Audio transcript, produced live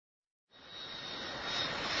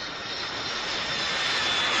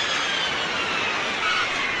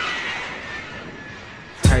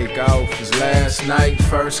last night.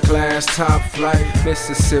 First class, top flight,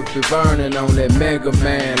 Mississippi burning on that Mega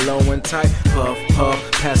Man, low and tight. Puff,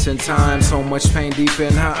 puff, passing time. So much pain deep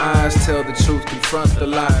in her eyes. Tell the truth, confront the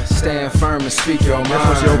lie. Stand firm and speak your mind.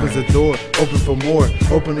 That's when she opens the door, open for more.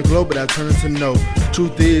 Open the globe, but I turn it to no.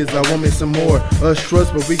 Truth is, I want me some more. Us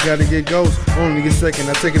trust, but we gotta get ghosts. Only a second,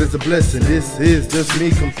 I take it as a blessing. This is just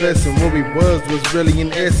me confessing what we was really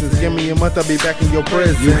in essence. Give me a month, I'll be back in your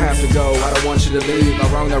presence. You have to go, I don't want you to leave. No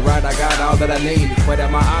wrong, no right, I got all that I need. But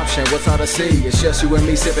at my option, what's all to see? It's just you and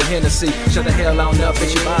me sipping Hennessy. Shut the hell on up,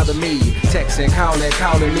 bitch, you bother me. Texting,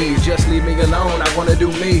 calling me. Just leave me alone, I wanna do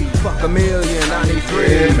me. Fuck a million, I need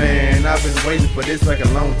three. Yeah, man, I've been waiting for this like a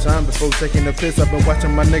long time. Before taking a piss, I've been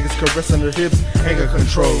watching my niggas caressing their hips. Ain't got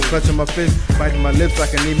control, clutching my fist, biting my lips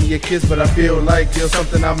like I need me a kiss. But I feel like there's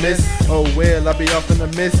something I miss. Oh well, I'll be off in the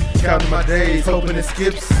mist, counting my days, hoping it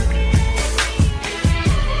skips.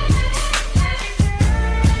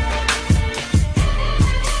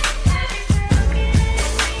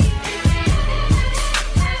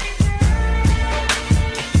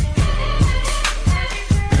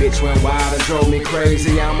 Bitch went wild and drove me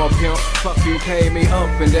crazy. I'm a pimp, fuck you, pay me up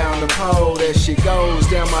and down the pole. There she goes,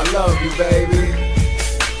 damn I love you, baby.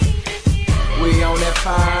 We on that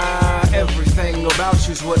fire, everything about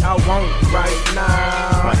you's what I want right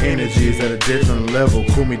now. My energy is at a different level.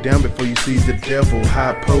 Cool me down before you see the devil.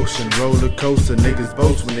 High potion, roller coaster. Niggas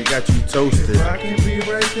boast when they got you toasted. I can be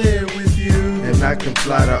right there with you, and I can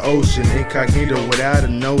fly the ocean incognito without a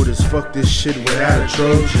notice. Fuck this shit without a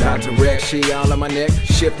Trojan. Not to wreck, she all on my neck.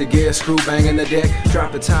 Shift the gear, screw banging the deck.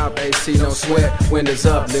 Drop the top, AC, no sweat. Windows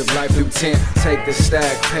up, live life through 10. Take the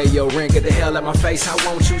stack, pay your rent. Get the hell out my face, I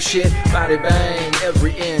want you shit. Body bang,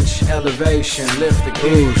 every inch. Elevation, lift the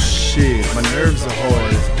key. Oh shit, my nerves are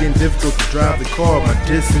hard. It's getting difficult to drive the car. My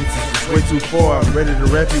distance is just way too far. I'm ready to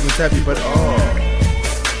rap you and tap you, but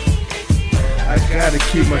I gotta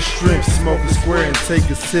keep my strength, smoke a square and take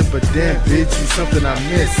a sip. But damn bitch, you something I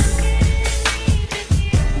miss.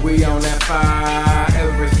 We on that fire,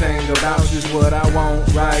 everything about you's what I want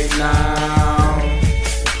right now.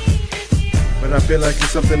 But I feel like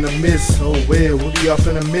it's something to miss. Oh well, we'll be off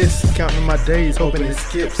in a mist, counting my days, hoping it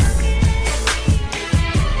skips.